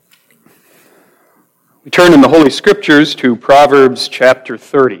We turn in the Holy Scriptures to Proverbs chapter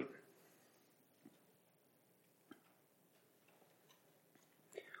 30.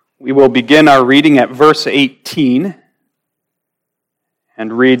 We will begin our reading at verse 18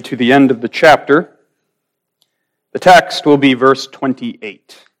 and read to the end of the chapter. The text will be verse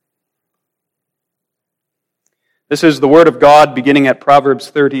 28. This is the Word of God beginning at Proverbs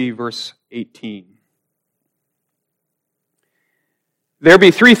 30, verse 18. There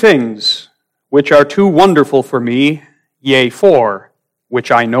be three things which are too wonderful for me, yea, four,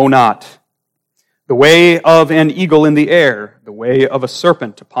 which I know not. The way of an eagle in the air, the way of a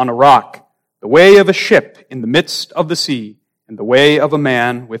serpent upon a rock, the way of a ship in the midst of the sea, and the way of a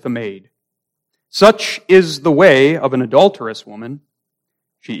man with a maid. Such is the way of an adulterous woman.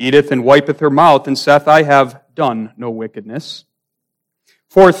 She eateth and wipeth her mouth, and saith, I have done no wickedness.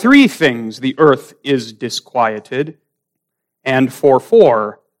 For three things the earth is disquieted, and for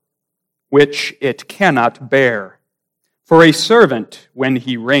four, which it cannot bear. For a servant when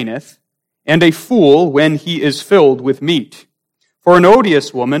he reigneth, and a fool when he is filled with meat. For an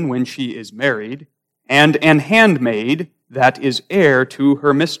odious woman when she is married, and an handmaid that is heir to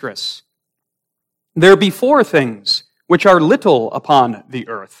her mistress. There be four things which are little upon the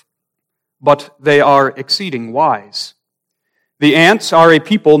earth, but they are exceeding wise. The ants are a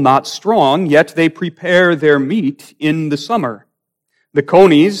people not strong, yet they prepare their meat in the summer. The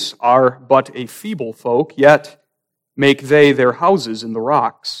conies are but a feeble folk, yet make they their houses in the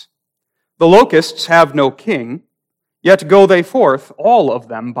rocks. The locusts have no king, yet go they forth, all of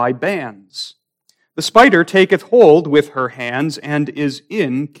them by bands. The spider taketh hold with her hands, and is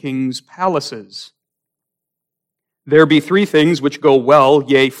in kings' palaces. There be three things which go well,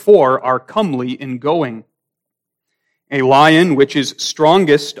 yea, four are comely in going. A lion which is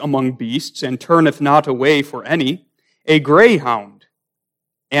strongest among beasts, and turneth not away for any, a greyhound,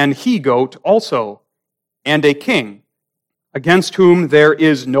 and he-goat also, and a king, against whom there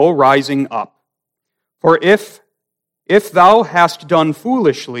is no rising up. For if thou hast done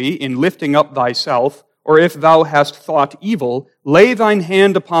foolishly in lifting up thyself, or if thou hast thought evil, lay thine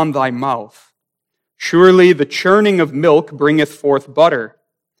hand upon thy mouth. Surely the churning of milk bringeth forth butter,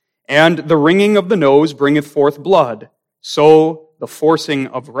 and the wringing of the nose bringeth forth blood, so the forcing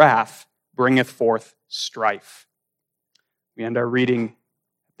of wrath bringeth forth strife. We end our reading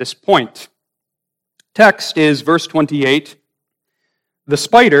this point. Text is verse 28. The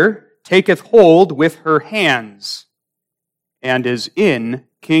spider taketh hold with her hands and is in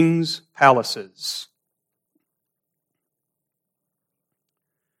kings' palaces.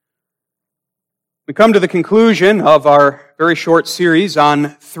 We come to the conclusion of our very short series on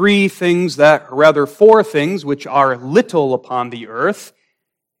four things which are little upon the earth,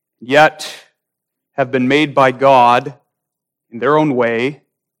 yet have been made by God in their own way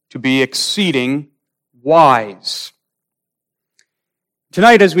to be exceeding wise.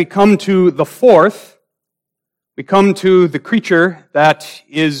 Tonight, as we come to the fourth, we come to the creature that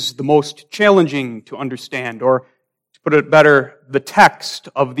is the most challenging to understand, or to put it better, the text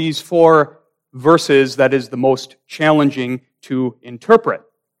of these four verses that is the most challenging to interpret.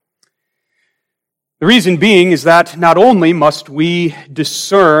 The reason being is that not only must we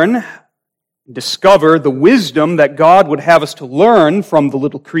discover the wisdom that God would have us to learn from the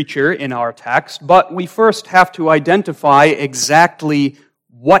little creature in our text, but we first have to identify exactly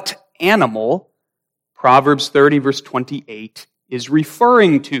what animal Proverbs 30, verse 28 is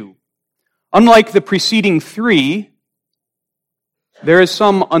referring to. Unlike the preceding three, there is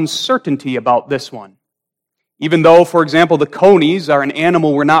some uncertainty about this one. Even though, for example, the conies are an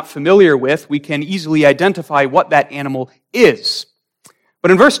animal we're not familiar with, we can easily identify what that animal is. But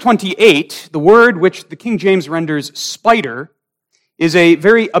in verse 28, the word which the King James renders spider is a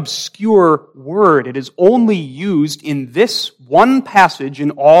very obscure word. It is only used in this one passage in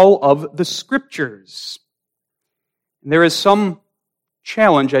all of the Scriptures. And there is some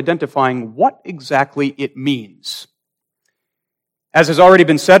challenge identifying what exactly it means. As has already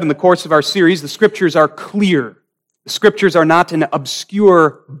been said in the course of our series, the Scriptures are clear. The Scriptures are not an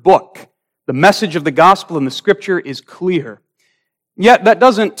obscure book. The message of the gospel in the Scripture is clear. Yet that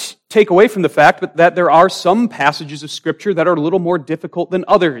doesn't take away from the fact that there are some passages of Scripture that are a little more difficult than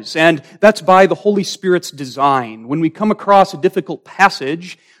others, and that's by the Holy Spirit's design. When we come across a difficult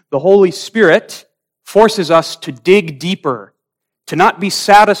passage, the Holy Spirit forces us to dig deeper, to not be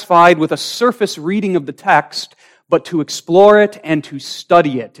satisfied with a surface reading of the text, but to explore it and to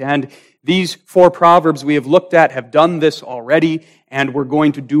study it. And these four Proverbs we have looked at have done this already, and we're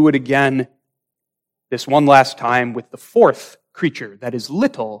going to do it again this one last time with the fourth creature that is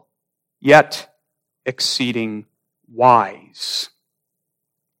little, yet exceeding wise.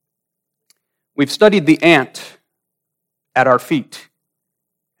 We've studied the ant at our feet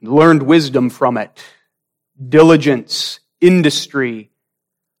and learned wisdom from it. Diligence, industry,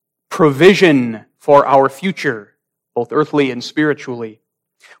 provision for our future, both earthly and spiritually.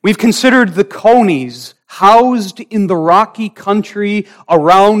 We've considered the conies housed in the rocky country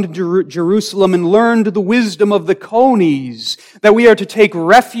around Jerusalem and learned the wisdom of the conies, that we are to take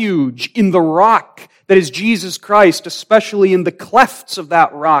refuge in the rock that is Jesus Christ, especially in the clefts of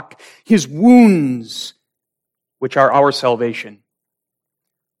that rock, His wounds, which are our salvation.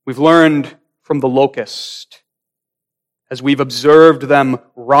 We've learned from the locust, as we've observed them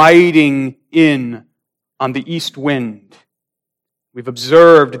riding in on the east wind. We've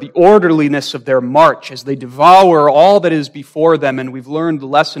observed the orderliness of their march as they devour all that is before them, and we've learned the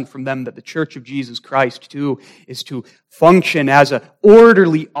lesson from them that the Church of Jesus Christ, too, is to function as an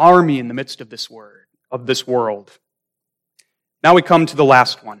orderly army in the midst of this world. Now we come to the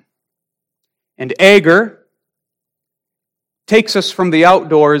last one. And Agur takes us from the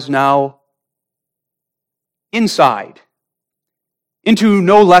outdoors now inside, into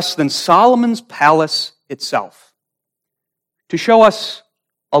no less than Solomon's palace itself, to show us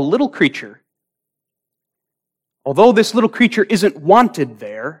a little creature. Although this little creature isn't wanted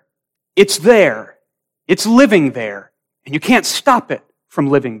there, it's there. It's living there, and you can't stop it from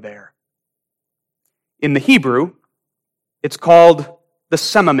living there. In the Hebrew, it's called the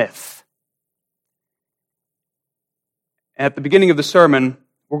Semamith. At the beginning of the sermon,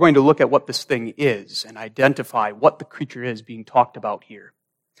 we're going to look at what this thing is and identify what the creature is being talked about here.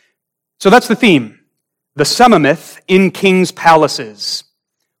 So that's the theme. The Semamith in kings' palaces.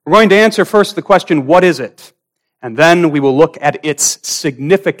 We're going to answer first the question, what is it? And then we will look at its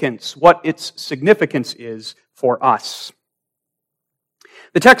significance, what its significance is for us.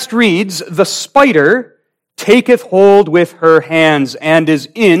 The text reads, "The spider taketh hold with her hands and is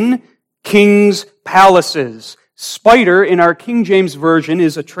in kings' palaces." Spider in our King James Version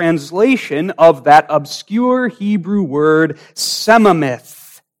is a translation of that obscure Hebrew word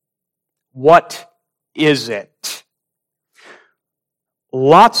Semamith. What is it?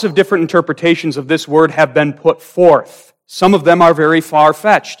 Lots of different interpretations of this word have been put forth. Some of them are very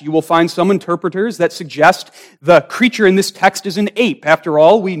far-fetched. You will find some interpreters that suggest the creature in this text is an ape. After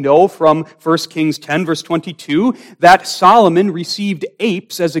all, we know from 1 Kings 10, verse 22, that Solomon received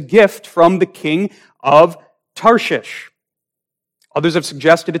apes as a gift from the king of Tarshish. Others have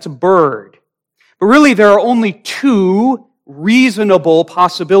suggested it's a bird. But really, there are only two reasonable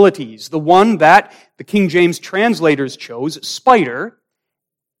possibilities. The one that the King James translators chose, spider,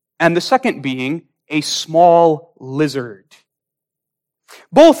 and the second being a small lizard.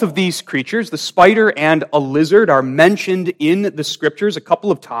 Both of these creatures, the spider and a lizard, are mentioned in the scriptures a couple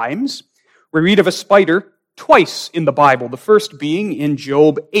of times. We read of a spider twice in the Bible, the first being in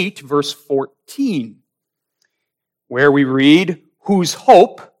Job 8, verse 14, where we read, "Whose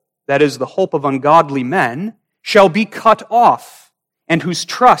hope," that is the hope of ungodly men, "shall be cut off, and whose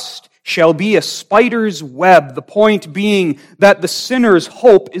trust shall be a spider's web." The point being that the sinner's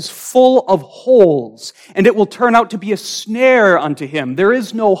hope is full of holes, and it will turn out to be a snare unto him. There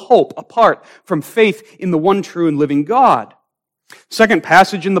is no hope apart from faith in the one true and living God. Second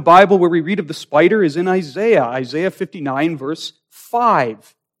passage in the Bible where we read of the spider is in Isaiah 59, verse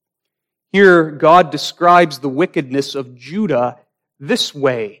 5. Here, God describes the wickedness of Judah this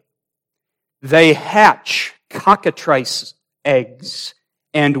way: "They hatch cockatrice eggs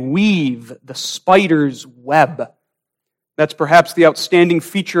and weave the spider's web." That's perhaps the outstanding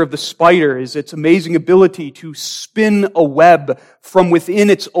feature of the spider, is its amazing ability to spin a web from within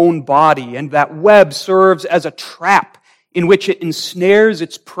its own body, and that web serves as a trap in which it ensnares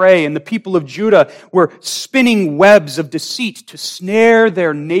its prey. And the people of Judah were spinning webs of deceit to snare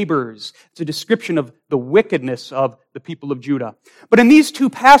their neighbors. It's a description of the wickedness of the people of Judah. But in these two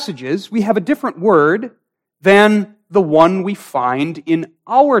passages, we have a different word than the one we find in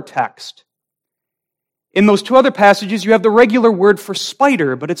our text. In those two other passages, you have the regular word for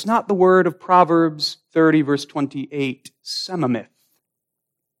spider, but it's not the word of Proverbs 30, verse 28, Semamith.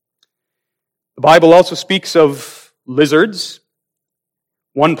 The Bible also speaks of lizards.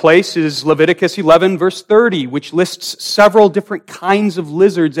 One place is Leviticus 11, verse 30, which lists several different kinds of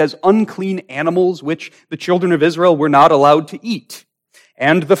lizards as unclean animals which the children of Israel were not allowed to eat.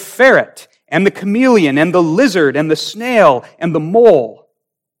 And the ferret, and the chameleon, and the lizard, and the snail, and the mole.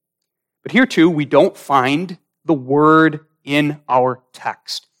 But here too, we don't find the word in our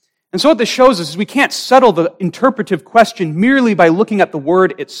text. And so what this shows us is we can't settle the interpretive question merely by looking at the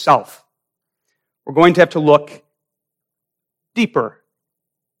word itself. We're going to have to look deeper.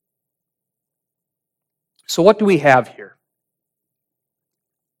 So what do we have here?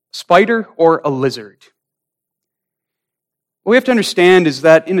 A spider or a lizard? What we have to understand is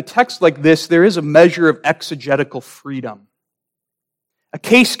that in a text like this, there is a measure of exegetical freedom. A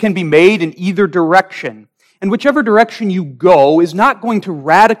case can be made in either direction, and whichever direction you go is not going to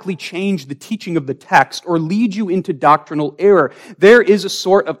radically change the teaching of the text or lead you into doctrinal error. There is a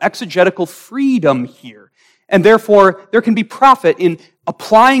sort of exegetical freedom here, and therefore there can be profit in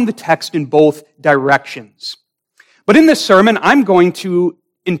applying the text in both directions. But in this sermon, I'm going to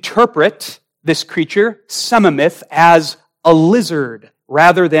interpret this creature, Semamith, as a lizard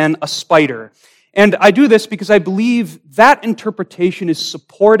rather than a spider. And I do this because I believe that interpretation is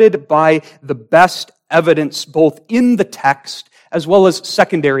supported by the best evidence both in the text as well as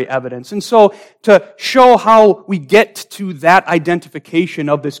secondary evidence. And so to show how we get to that identification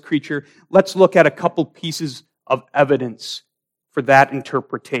of this creature, let's look at a couple pieces of evidence for that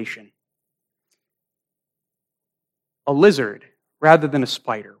interpretation. A lizard rather than a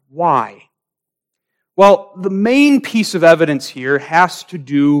spider. Why? Well, the main piece of evidence here has to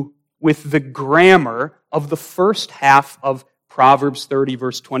do with the grammar of the first half of Proverbs 30,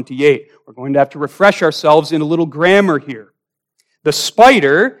 verse 28. We're going to have to refresh ourselves in a little grammar here. The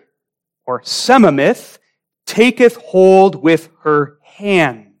spider, or Semamith, taketh hold with her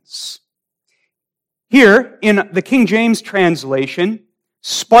hands. Here, in the King James translation,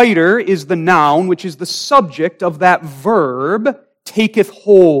 spider is the noun, which is the subject of that verb, taketh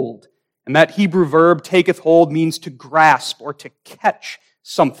hold. And that Hebrew verb, taketh hold, means to grasp or to catch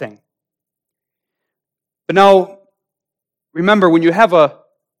something. But now, remember, when you have a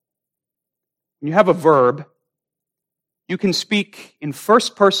verb, you can speak in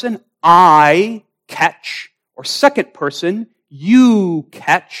first person, I catch, or second person, you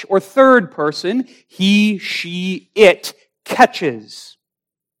catch, or third person, he, she, it catches.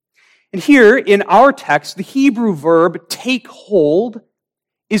 And here, in our text, the Hebrew verb take hold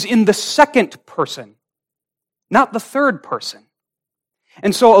is in the second person, not the third person.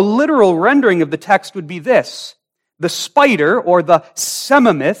 And so a literal rendering of the text would be this: the spider, or the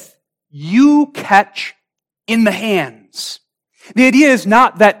Semamith, you catch in the hands. The idea is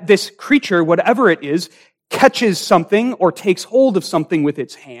not that this creature, whatever it is, catches something or takes hold of something with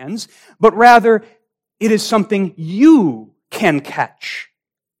its hands, but rather it is something you can catch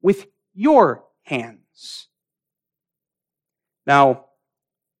with your hands. Now,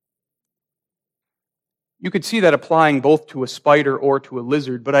 you could see that applying both to a spider or to a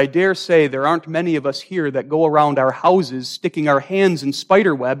lizard, but I dare say there aren't many of us here that go around our houses sticking our hands in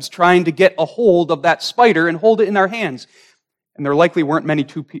spider webs trying to get a hold of that spider and hold it in our hands. And there likely weren't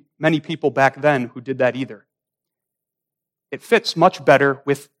many people back then who did that either. It fits much better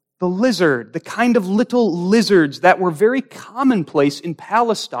with the lizard, the kind of little lizards that were very commonplace in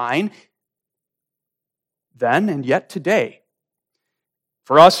Palestine then and yet today.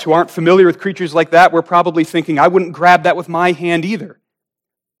 For us who aren't familiar with creatures like that, we're probably thinking, I wouldn't grab that with my hand either.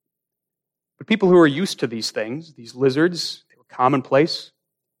 But people who are used to these things, these lizards, they were commonplace,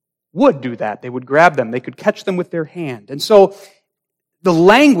 would do that. They would grab them. They could catch them with their hand. And so the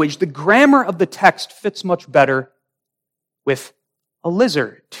language, the grammar of the text fits much better with a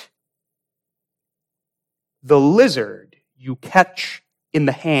lizard. The lizard you catch in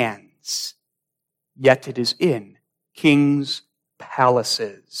the hands, yet it is in kings'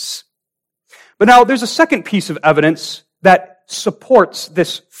 palaces. But now there's a second piece of evidence that supports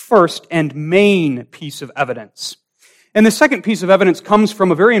this first and main piece of evidence. And the second piece of evidence comes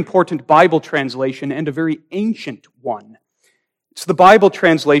from a very important Bible translation and a very ancient one. It's the Bible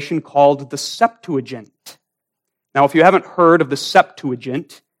translation called the Septuagint. Now, if you haven't heard of the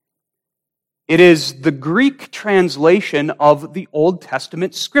Septuagint, it is the Greek translation of the Old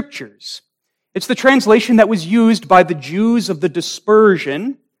Testament scriptures. It's the translation that was used by the Jews of the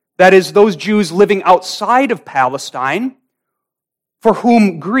dispersion, that is, those Jews living outside of Palestine, for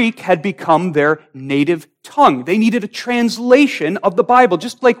whom Greek had become their native tongue. They needed a translation of the Bible,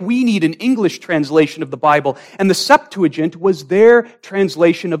 just like we need an English translation of the Bible. And the Septuagint was their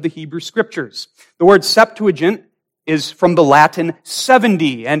translation of the Hebrew Scriptures. The word Septuagint is from the Latin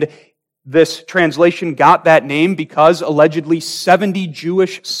 70, and this translation got that name because allegedly 70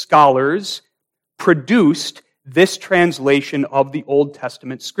 Jewish scholars produced this translation of the Old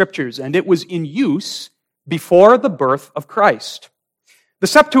Testament Scriptures, and it was in use before the birth of Christ. The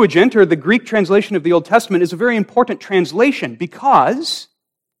Septuagint, or the Greek translation of the Old Testament, is a very important translation because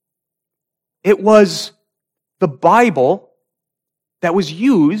it was the Bible that was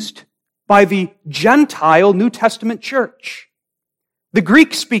used by the Gentile New Testament church, the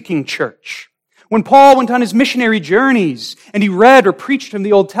Greek-speaking church. When Paul went on his missionary journeys and he read or preached from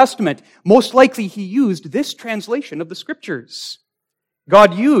the Old Testament, most likely he used this translation of the Scriptures.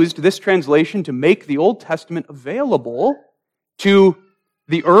 God used this translation to make the Old Testament available to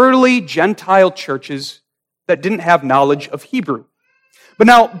the early Gentile churches that didn't have knowledge of Hebrew. But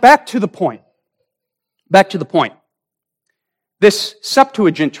now, back to the point. This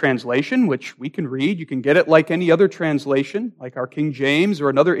Septuagint translation, which we can read, you can get it like any other translation, like our King James or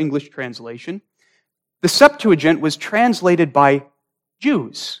another English translation. The Septuagint was translated by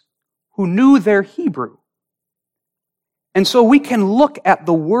Jews who knew their Hebrew. And so we can look at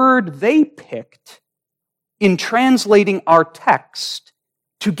the word they picked in translating our text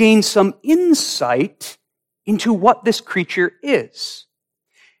to gain some insight into what this creature is.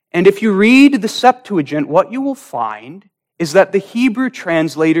 And if you read the Septuagint, what you will find is that the Hebrew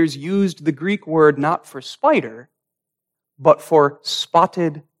translators used the Greek word not for spider, but for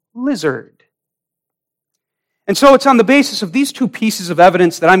spotted lizard. And so it's on the basis of these two pieces of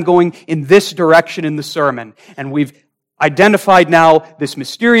evidence that I'm going in this direction in the sermon. And we've identified now this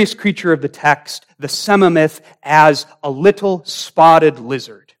mysterious creature of the text, the Semamyth, as a little spotted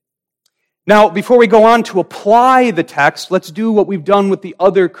lizard. Now, before we go on to apply the text, let's do what we've done with the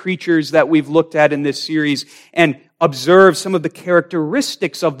other creatures that we've looked at in this series and observe some of the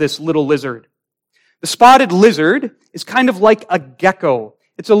characteristics of this little lizard. The spotted lizard is kind of like a gecko.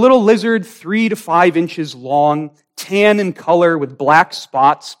 It's a little lizard 3 to 5 inches long, tan in color with black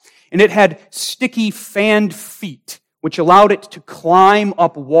spots, and it had sticky fanned feet, which allowed it to climb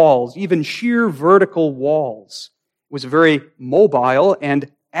up walls, even sheer vertical walls. It was a very mobile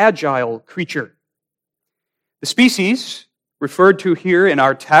and agile creature. The species referred to here in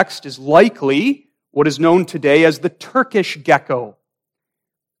our text is likely what is known today as the Turkish gecko,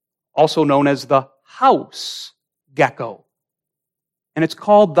 also known as the house gecko. And it's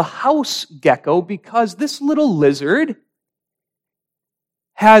called the house gecko because this little lizard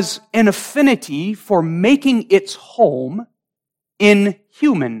has an affinity for making its home in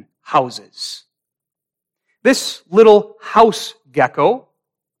human houses. This little house gecko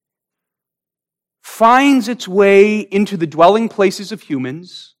finds its way into the dwelling places of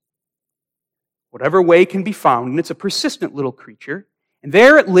humans, whatever way can be found, and it's a persistent little creature. And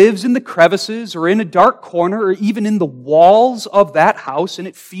there it lives in the crevices or in a dark corner or even in the walls of that house, and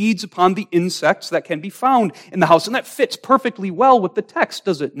it feeds upon the insects that can be found in the house. And that fits perfectly well with the text,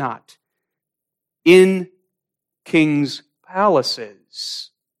 does it not? In kings' palaces,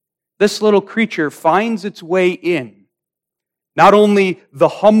 this little creature finds its way in not only the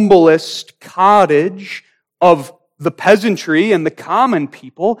humblest cottage of the peasantry and the common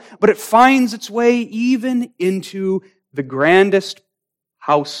people, but it finds its way even into the grandest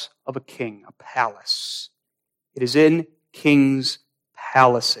house of a king, a palace. It is in kings'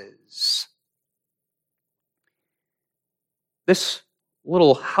 palaces. This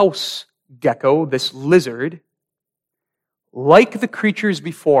little house gecko, this lizard, like the creatures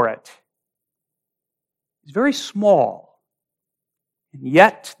before it, is very small. And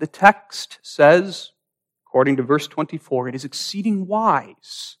yet, the text says, according to verse 24, it is exceeding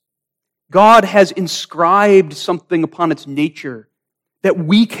wise. God has inscribed something upon its nature that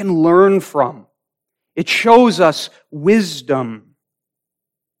we can learn from. It shows us wisdom.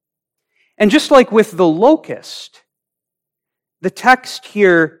 And just like with the locust, the text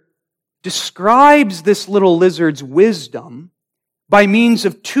here describes this little lizard's wisdom by means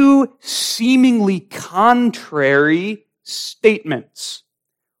of two seemingly contrary statements,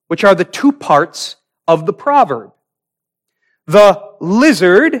 which are the two parts of the proverb. The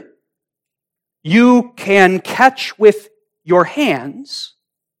lizard you can catch with your hands.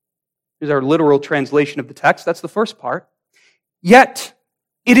 Here's our literal translation of the text. That's the first part. Yet,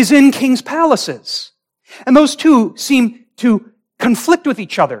 it is in kings' palaces. And those two seem to conflict with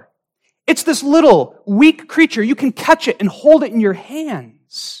each other. It's this little, weak creature. You can catch it and hold it in your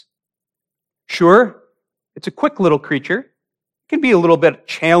hands. Sure, it's a quick little creature. It can be a little bit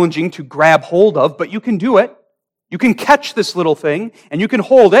challenging to grab hold of, but you can do it. You can catch this little thing, and you can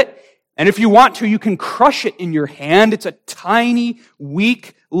hold it. And if you want to, you can crush it in your hand. It's a tiny,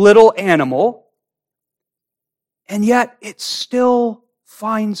 weak little animal. And yet, it still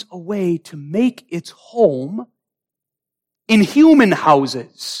finds a way to make its home in human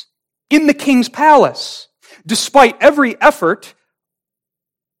houses, in the king's palace, despite every effort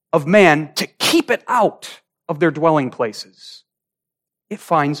of man to keep it out of their dwelling places. It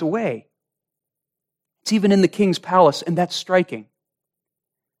finds a way. It's even in the king's palace, and that's striking.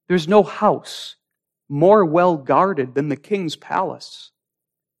 There's no house more well guarded than the king's palace.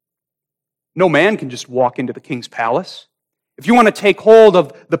 No man can just walk into the king's palace. If you want to take hold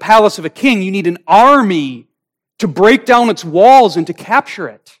of the palace of a king, you need an army to break down its walls and to capture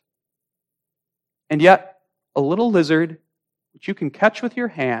it. And yet, a little lizard which you can catch with your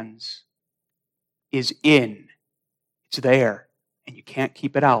hands, is in. It's there, and you can't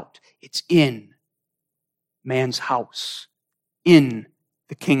keep it out. It's in man's house, in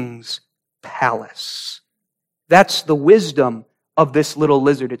the king's palace. That's the wisdom of this little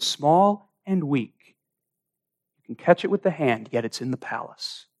lizard. It's small and weak. You can catch it with the hand, yet it's in the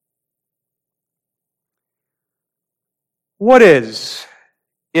palace. What is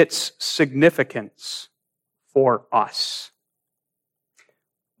its significance for us?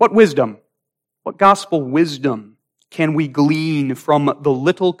 What wisdom, what gospel wisdom can we glean from the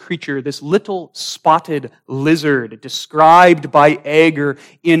little creature, this little spotted lizard described by Agur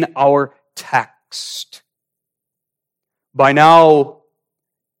in our text? By now,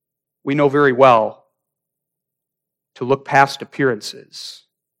 we know very well to look past appearances.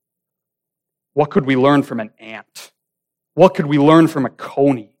 What could we learn from an ant? What could we learn from a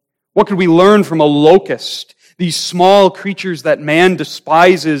coney? What could we learn from a locust? These small creatures that man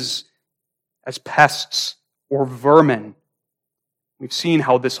despises as pests or vermin. We've seen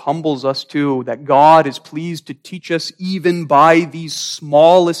how this humbles us too, that God is pleased to teach us even by these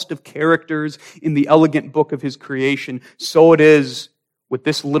smallest of characters in the elegant book of His creation. So it is with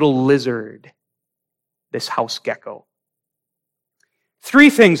this little lizard, this house gecko.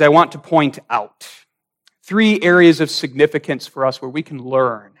 3 things I want to point out. 3 areas of significance for us where we can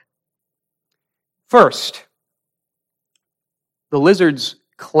learn. First, the lizard's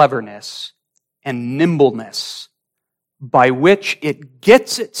cleverness and nimbleness by which it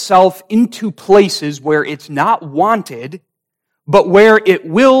gets itself into places where it's not wanted, but where it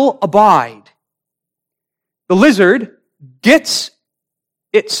will abide. The lizard gets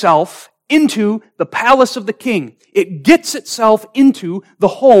itself into the palace of the king. It gets itself into the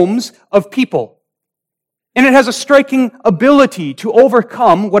homes of people. And it has a striking ability to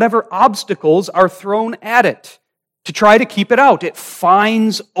overcome whatever obstacles are thrown at it, to try to keep it out. It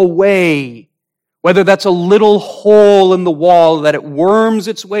finds a way. Whether that's a little hole in the wall that it worms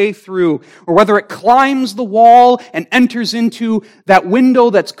its way through, or whether it climbs the wall and enters into that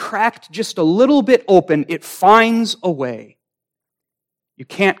window that's cracked just a little bit open, it finds a way. You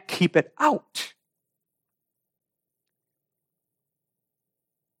can't keep it out.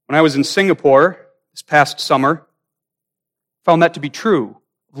 When I was in Singapore this past summer, I found that to be true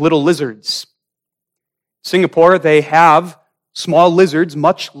of little lizards. In Singapore, they have small lizards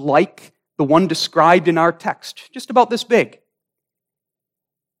much like the one described in our text, just about this big.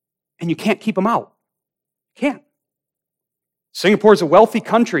 And you can't keep them out. You can't. Singapore is a wealthy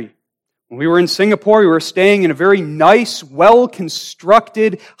country. When we were in Singapore, we were staying in a very nice,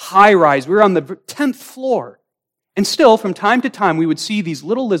 well-constructed high-rise. We were on the 10th floor. And still, from time to time, we would see these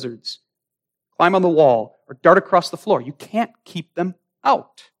little lizards climb on the wall or dart across the floor. You can't keep them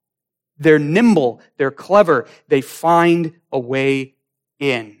out. They're nimble. They're clever. They find a way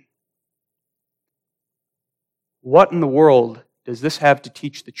in. What in the world does this have to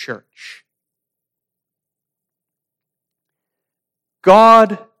teach the church?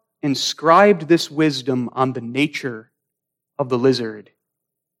 God inscribed this wisdom on the nature of the lizard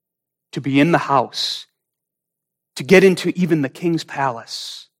to be in the house, to get into even the king's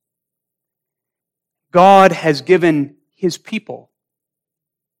palace. God has given His people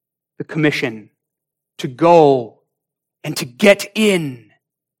the commission to go and to get in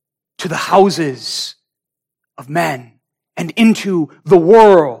to the houses of men and into the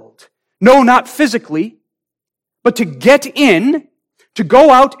world. No, not physically, but to get in, to go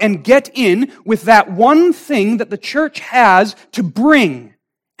out and get in with that one thing that the church has to bring,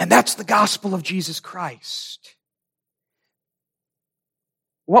 and that's the gospel of Jesus Christ.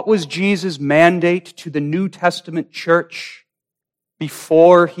 What was Jesus' mandate to the New Testament church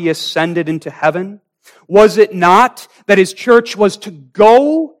before He ascended into heaven? Was it not that His church was to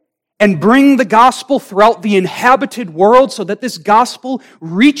go and bring the gospel throughout the inhabited world so that this gospel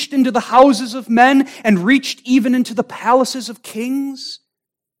reached into the houses of men and reached even into the palaces of kings?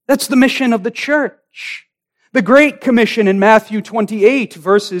 That's the mission of the church. The Great Commission in Matthew 28,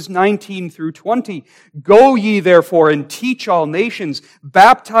 verses 19 through 20. Go ye therefore and teach all nations,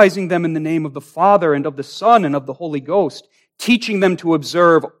 baptizing them in the name of the Father and of the Son and of the Holy Ghost, teaching them to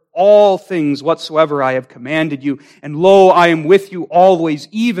observe all things whatsoever I have commanded you. And lo, I am with you always,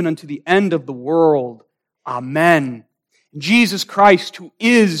 even unto the end of the world. Amen. Jesus Christ, who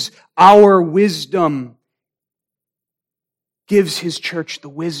is our wisdom, gives His church the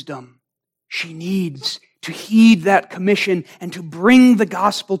wisdom she needs to heed that commission and to bring the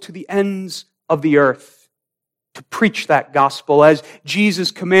gospel to the ends of the earth, to preach that gospel as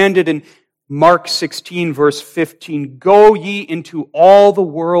Jesus commanded in Mark 16, verse 15, go ye into all the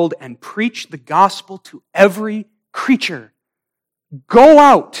world and preach the gospel to every creature. Go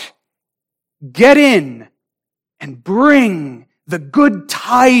out, get in, and bring the good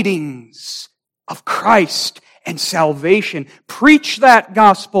tidings of Christ and salvation. Preach that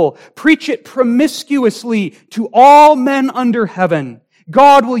gospel. Preach it promiscuously to all men under heaven.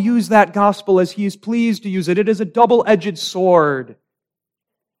 God will use that gospel as He is pleased to use it. It is a double-edged sword.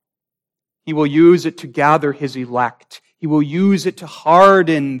 He will use it to gather His elect. He will use it to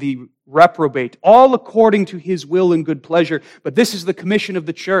harden the reprobate, all according to His will and good pleasure. But this is the commission of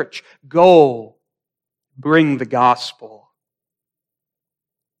the church. Go, bring the gospel.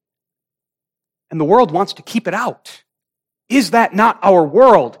 And the world wants to keep it out. Is that not our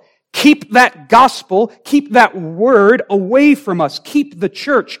world? Keep that gospel, keep that word away from us. Keep the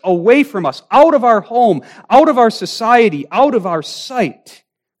church away from us, out of our home, out of our society, out of our sight.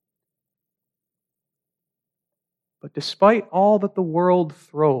 But despite all that the world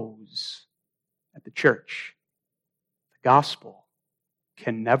throws at the church, the gospel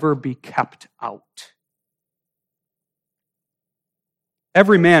can never be kept out.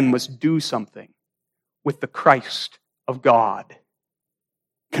 Every man must do something with the Christ of God.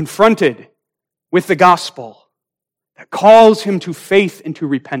 Confronted with the gospel that calls him to faith and to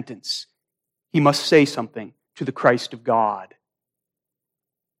repentance, he must say something to the Christ of God.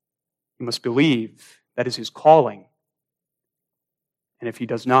 He must believe that is his calling. And if he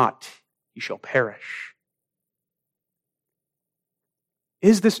does not, he shall perish.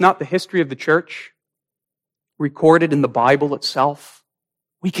 Is this not the history of the church recorded in the Bible itself?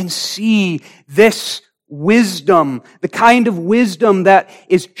 We can see this wisdom, the kind of wisdom that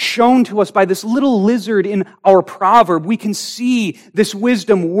is shown to us by this little lizard in our proverb. We can see this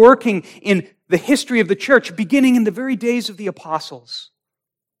wisdom working in the history of the church, beginning in the very days of the apostles.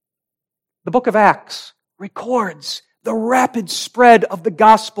 The book of Acts records the rapid spread of the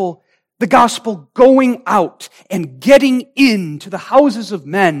gospel going out and getting into the houses of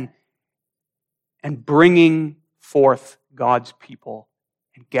men and bringing forth God's people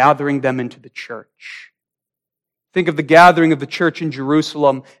and gathering them into the church. Think of the gathering of the church in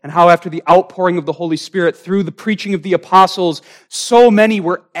Jerusalem and how after the outpouring of the Holy Spirit through the preaching of the apostles, so many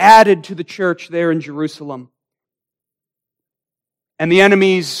were added to the church there in Jerusalem. And the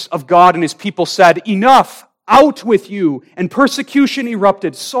enemies of God and His people said, "Enough! Out with you!" And persecution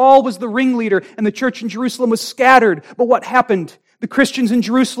erupted. Saul was the ringleader and the church in Jerusalem was scattered. But what happened? The Christians in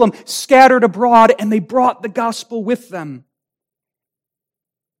Jerusalem scattered abroad and they brought the gospel with them.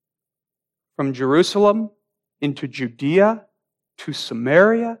 From Jerusalem into Judea, to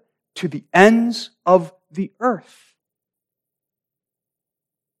Samaria, to the ends of the earth.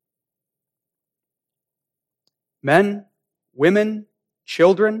 Men, women,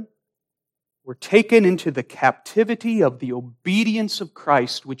 children were taken into the captivity of the obedience of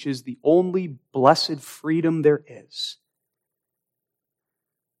Christ, which is the only blessed freedom there is.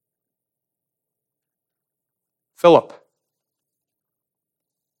 Philip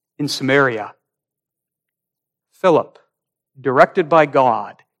in Samaria. Philip, directed by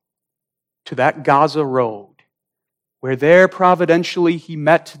God to that Gaza road, where there providentially he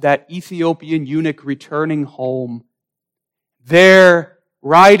met that Ethiopian eunuch returning home. There,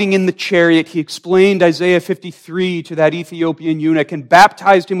 riding in the chariot, he explained Isaiah 53 to that Ethiopian eunuch and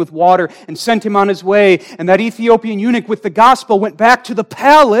baptized him with water and sent him on his way. And that Ethiopian eunuch with the gospel went back to the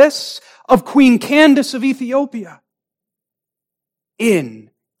palace of Queen Candace of Ethiopia.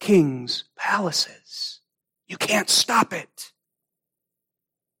 In kings' palaces. You can't stop it.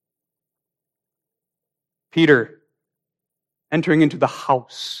 Peter, entering into the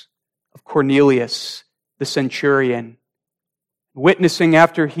house of Cornelius, the centurion, witnessing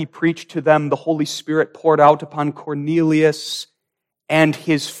after he preached to them, the Holy Spirit poured out upon Cornelius and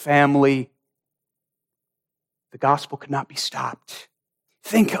his family. The gospel could not be stopped.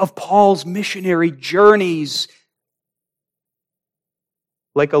 Think of Paul's missionary journeys.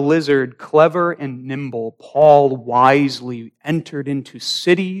 Like a lizard, clever and nimble, Paul wisely entered into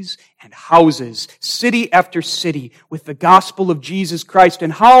cities and houses, city after city, with the gospel of Jesus Christ,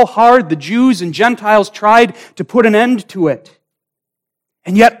 and how hard the Jews and Gentiles tried to put an end to it.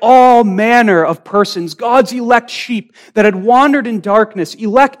 And yet all manner of persons, God's elect sheep that had wandered in darkness,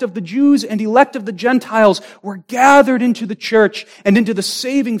 elect of the Jews and elect of the Gentiles, were gathered into the church and into the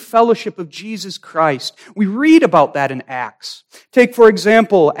saving fellowship of Jesus Christ. We read about that in Acts. Take, for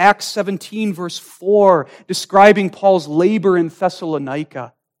example, Acts 17, verse 4, describing Paul's labor in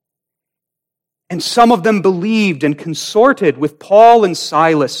Thessalonica. And some of them believed and consorted with Paul and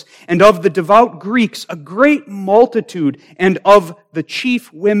Silas, and of the devout Greeks a great multitude, and of the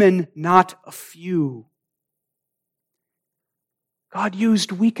chief women not a few. God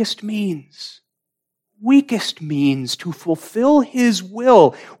used weakest means, weakest means to fulfill His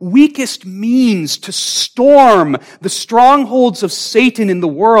will, weakest means to storm the strongholds of Satan in the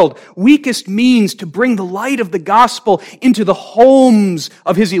world, weakest means to bring the light of the gospel into the homes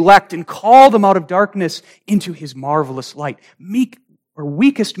of His elect and call them out of darkness into His marvelous light.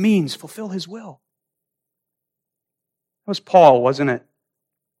 Weakest means fulfill His will. That was Paul, wasn't it?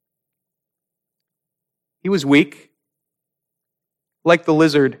 He was weak, like the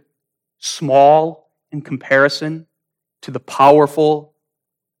lizard, small in comparison to the powerful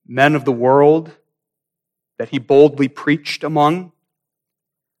men of the world that he boldly preached among.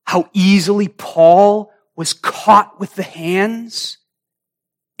 How easily Paul was caught with the hands,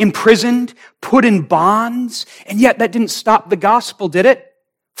 imprisoned, put in bonds, and yet that didn't stop the gospel, did it?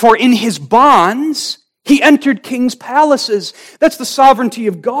 For in his bonds, he entered kings' palaces. That's the sovereignty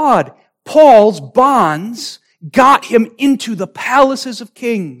of God. Paul's bonds got him into the palaces of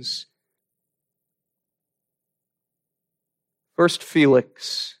kings. First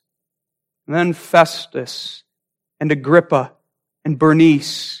Felix, and then Festus, and Agrippa, and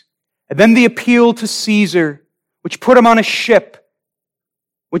Bernice, and then the appeal to Caesar, which put him on a ship,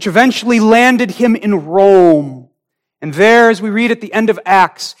 which eventually landed him in Rome. And there, as we read at the end of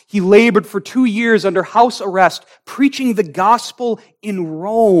Acts, he labored for 2 years under house arrest, preaching the gospel in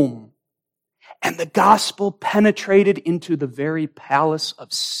Rome. And the gospel penetrated into the very palace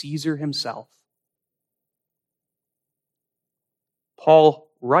of Caesar himself. Paul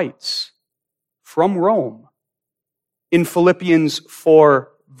writes from Rome in Philippians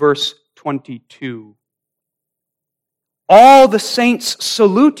 4, verse 22. All the saints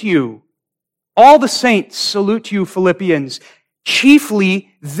salute you. All the saints salute you, Philippians,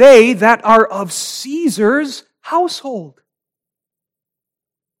 chiefly they that are of Caesar's household.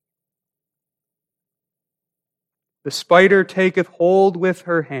 The spider taketh hold with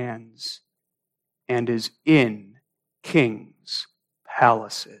her hands and is in kings'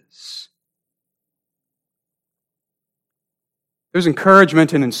 palaces. There's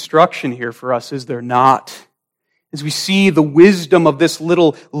encouragement and instruction here for us, is there not? As we see the wisdom of this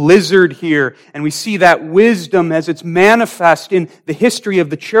little lizard here, and we see that wisdom as it's manifest in the history of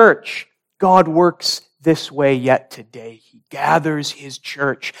the church, God works this way yet today. He gathers His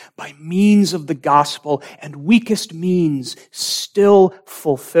church by means of the gospel, and weakest means still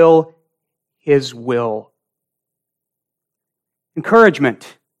fulfill His will.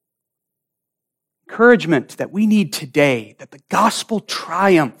 Encouragement that we need today, that the gospel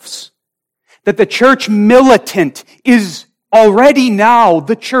triumphs, that the church militant is already now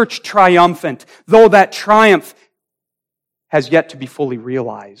the church triumphant, though that triumph has yet to be fully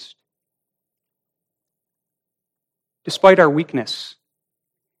realized. Despite our weakness,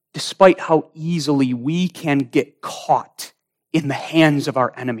 despite how easily we can get caught in the hands of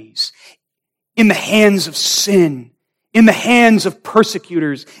our enemies, in the hands of sin, in the hands of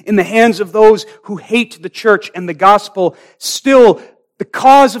persecutors, in the hands of those who hate the church and the gospel, still the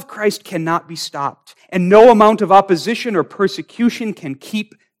cause of Christ cannot be stopped, and no amount of opposition or persecution can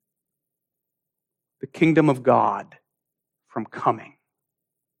keep the kingdom of God from coming.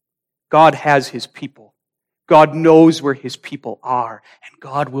 God has His people. God knows where His people are, and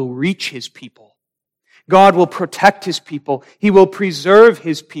God will reach His people. God will protect His people. He will preserve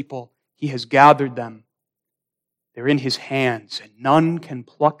His people. He has gathered them. They're in His hands, and none can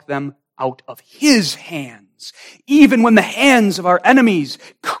pluck them out of His hands. Even when the hands of our enemies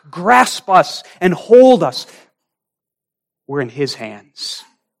grasp us and hold us, we're in His hands.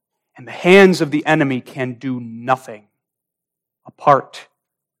 And the hands of the enemy can do nothing apart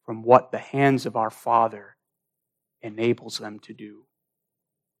from what the hands of our Father enables them to do.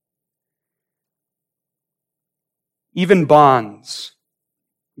 Even bonds.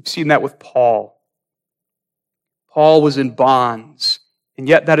 We've seen that with Paul. Paul was in bonds, and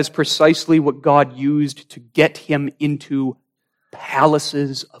yet that is precisely what God used to get him into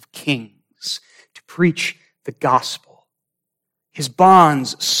palaces of kings, to preach the gospel. His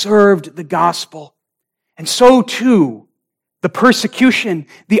bonds served the gospel, and so too, the persecution,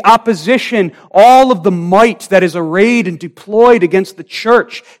 the opposition, all of the might that is arrayed and deployed against the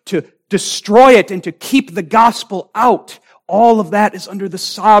church to destroy it and to keep the gospel out, all of that is under the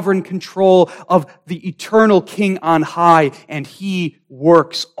sovereign control of the eternal King on high, and He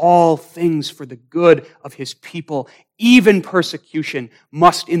works all things for the good of His people. Even persecution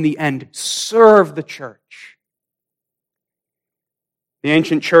must in the end serve the church. The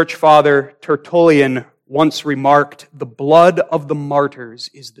ancient church father Tertullian once remarked, "The blood of the martyrs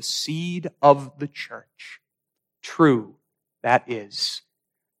is the seed of the church." True, that is.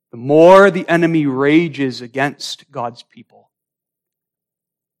 The more the enemy rages against God's people,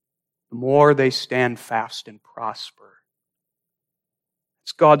 the more they stand fast and prosper.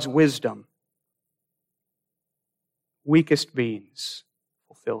 It's God's wisdom. Weakest beings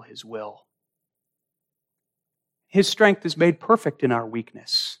fulfill His will. His strength is made perfect in our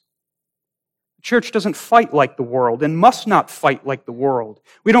weakness. The church doesn't fight like the world and must not fight like the world.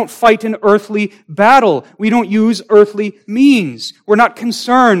 We don't fight an earthly battle. We don't use earthly means. We're not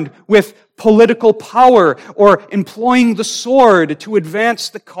concerned with political power or employing the sword to advance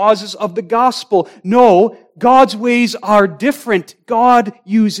the causes of the gospel. No, God's ways are different. God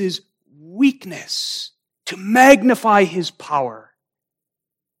uses weakness to magnify His power.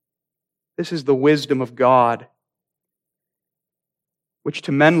 This is the wisdom of God, which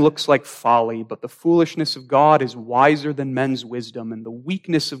to men looks like folly, but the foolishness of God is wiser than men's wisdom, and the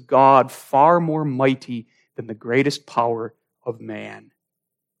weakness of God far more mighty than the greatest power of man.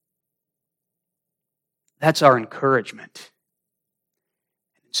 That's our encouragement.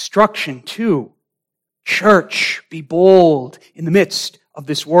 Instruction, too. Church, be bold in the midst of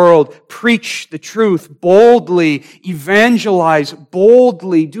this world. Preach the truth boldly. Evangelize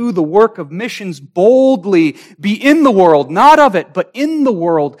boldly. Do the work of missions boldly. Be in the world, not of it, but in the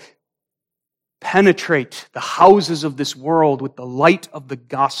world. Penetrate the houses of this world with the light of the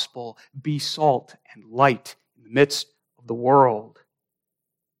gospel. Be salt and light in the midst of the world.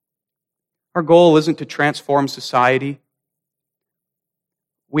 Our goal isn't to transform society.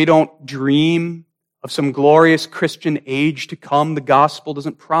 We don't dream of some glorious Christian age to come. The gospel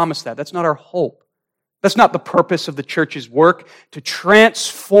doesn't promise that. That's not our hope. That's not the purpose of the church's work, to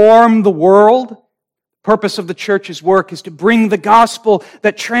transform the world. The purpose of the church's work is to bring the gospel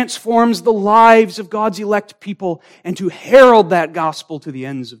that transforms the lives of God's elect people and to herald that gospel to the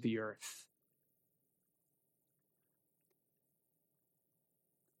ends of the earth.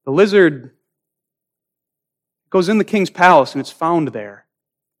 The lizard goes in the king's palace and it's found there.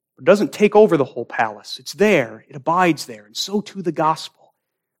 It doesn't take over the whole palace. It's there. It abides there. And so too the gospel.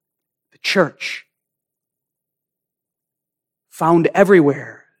 The church. Found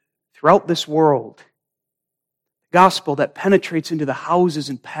everywhere throughout this world. The gospel that penetrates into the houses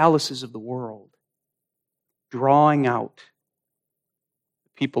and palaces of the world. Drawing out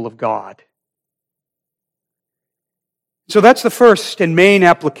the people of God. So that's the first and main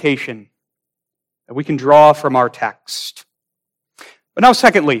application that we can draw from our text. But now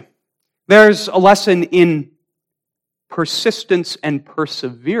secondly, there's a lesson in persistence and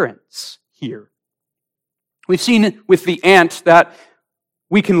perseverance here. We've seen with the ant that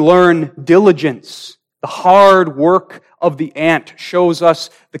we can learn diligence. The hard work of the ant shows us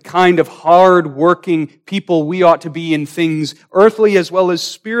the kind of hard-working people we ought to be in things earthly as well as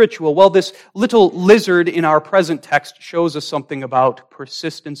spiritual. Well, this little lizard in our present text shows us something about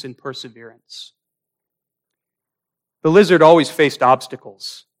persistence and perseverance. The lizard always faced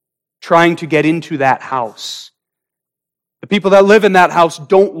obstacles, trying to get into that house. The people that live in that house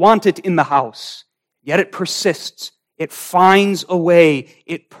don't want it in the house, yet it persists. It finds a way.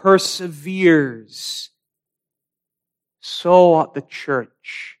 It perseveres. So ought the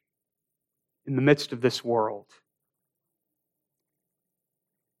church in the midst of this world.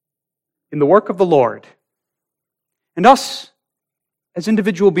 In the work of the Lord, and us as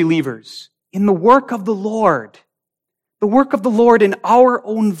individual believers, in the work of the Lord in our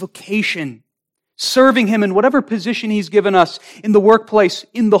own vocation, serving Him in whatever position He's given us, in the workplace,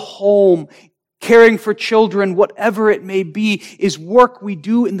 in the home, caring for children, whatever it may be, is work we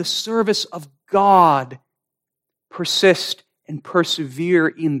do in the service of God. Persist and persevere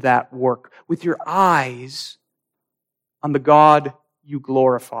in that work with your eyes on the God you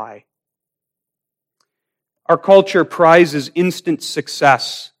glorify. Our culture prizes instant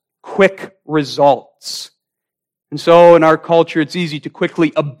success, quick results. And so in our culture, it's easy to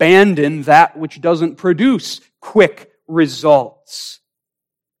quickly abandon that which doesn't produce quick results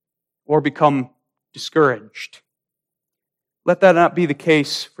or become discouraged. Let that not be the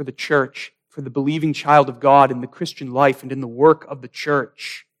case for the church, for the believing child of God in the Christian life and in the work of the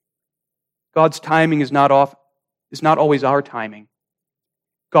church. God's timing is not always our timing.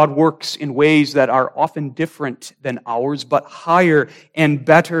 God works in ways that are often different than ours, but higher and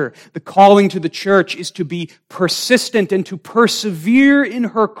better. The calling to the church is to be persistent and to persevere in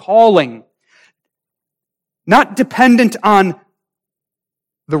her calling, not dependent on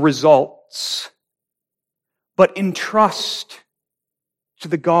the results, but in trust to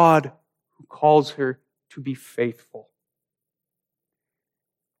the God who calls her to be faithful.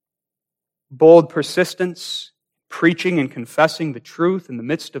 Bold persistence, preaching and confessing the truth in the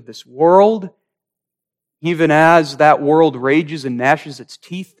midst of this world, even as that world rages and gnashes its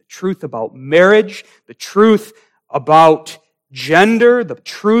teeth, the truth about marriage, the truth about gender, the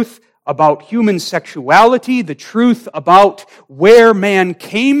truth about human sexuality, the truth about where man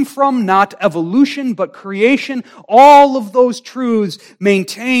came from, not evolution, but creation. All of those truths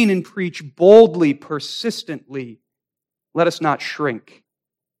maintain and preach boldly, persistently. Let us not shrink,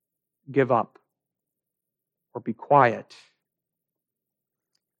 give up, or be quiet.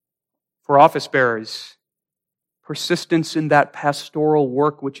 For office bearers, persistence in that pastoral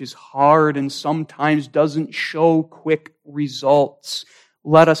work, which is hard and sometimes doesn't show quick results.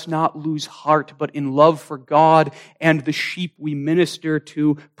 Let us not lose heart, but in love for God and the sheep we minister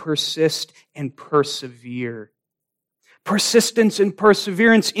to, persist and persevere. Persistence and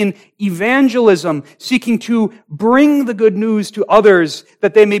perseverance in evangelism, seeking to bring the good news to others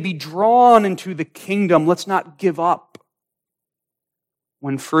that they may be drawn into the kingdom. Let's not give up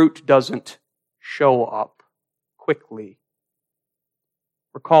when fruit doesn't show up quickly.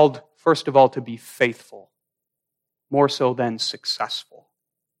 We're called, first of all, to be faithful, more so than successful.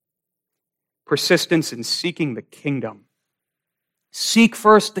 Persistence in seeking the kingdom. Seek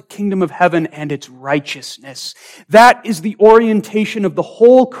first the kingdom of heaven and its righteousness. That is the orientation of the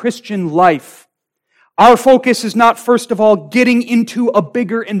whole Christian life. Our focus is not, first of all, getting into a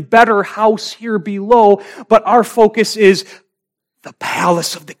bigger and better house here below, but our focus is the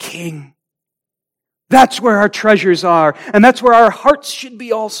palace of the King. That's where our treasures are, and that's where our hearts should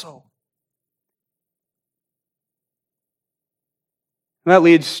be also. And that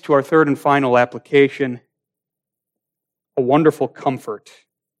leads to our third and final application, a wonderful comfort.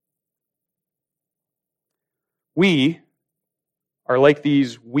 We are like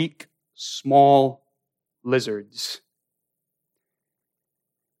these weak, small lizards.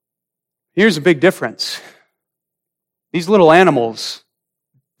 Here's a big difference. These little animals,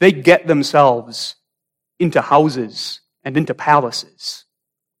 they get themselves into houses and into palaces.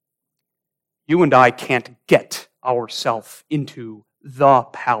 You and I can't get ourselves into the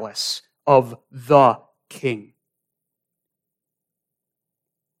palace of the King.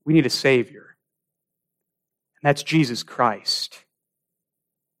 We need a Savior, and that's Jesus Christ.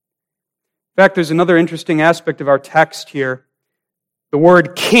 In fact, there's another interesting aspect of our text here. The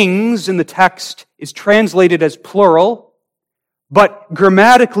word kings in the text is translated as plural, but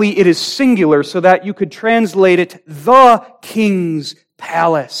grammatically it is singular, so that you could translate it, the king's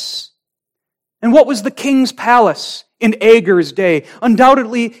palace. And what was the king's palace in Agar's day?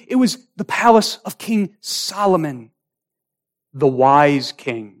 Undoubtedly, it was the palace of King Solomon, the wise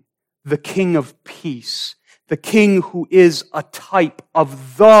king, the king of peace, the king who is a type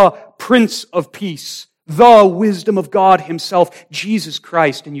of the Prince of Peace, the wisdom of God himself, Jesus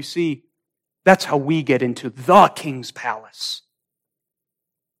Christ. And you see, that's how we get into the king's palace.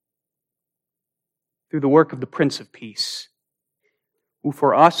 Through the work of the Prince of Peace, who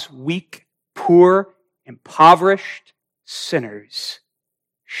for us, weak, poor, impoverished sinners,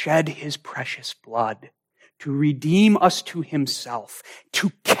 shed his precious blood to redeem us to himself,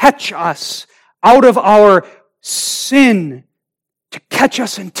 to catch us out of our sin, to catch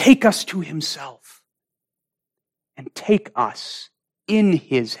us and take us to himself, and take us in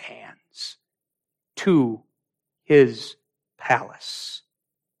his hands to his palace.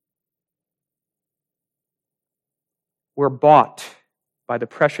 We're bought by the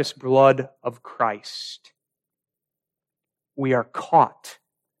precious blood of Christ. We are caught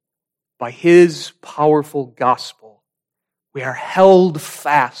by his powerful gospel. We are held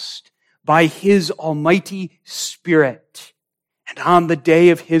fast by his almighty Spirit. And on the day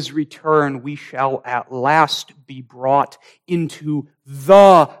of his return, we shall at last be brought into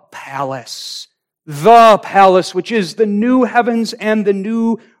the palace which is the new heavens and the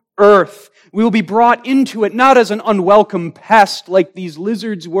new earth. We will be brought into it not as an unwelcome pest like these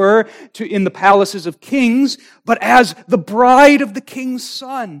lizards were in the palaces of kings, but as the bride of the king's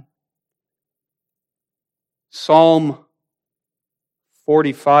son. Psalm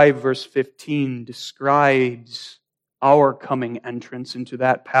 45 verse 15 describes our coming entrance into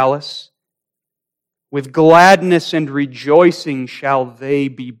that palace. With gladness and rejoicing shall they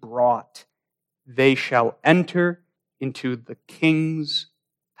be brought. They shall enter into the king's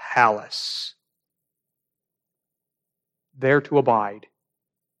palace, there to abide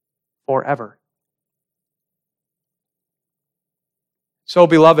forever. So,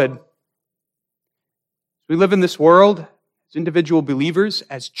 beloved, we live in this world as individual believers,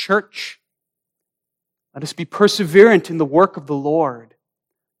 as church. Let us be perseverant in the work of the Lord.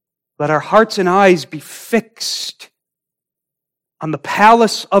 Let our hearts and eyes be fixed on the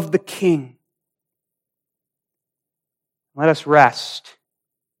palace of the King. Let us rest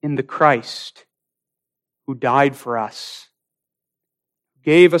in the Christ who died for us,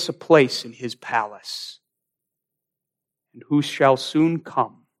 gave us a place in his palace, and who shall soon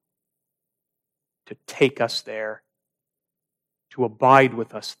come to take us there, to abide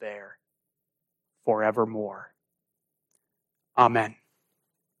with us there forevermore. Amen.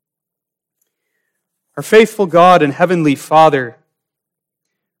 Our faithful God and Heavenly Father,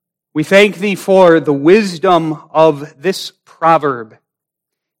 we thank Thee for the wisdom of this proverb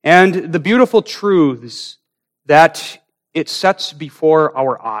and the beautiful truths that it sets before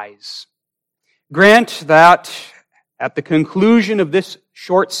our eyes. Grant that at the conclusion of this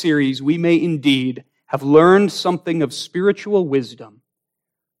short series, we may indeed have learned something of spiritual wisdom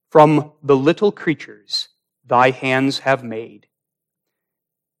from the little creatures Thy hands have made.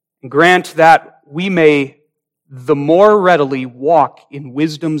 Grant that we may the more readily walk in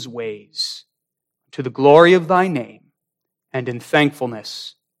wisdom's ways to the glory of Thy name and in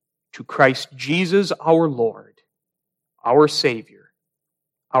thankfulness to Christ Jesus our Lord, our Savior,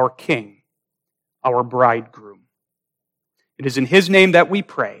 our King, our bridegroom. It is in His name that we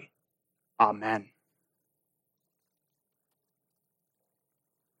pray. Amen.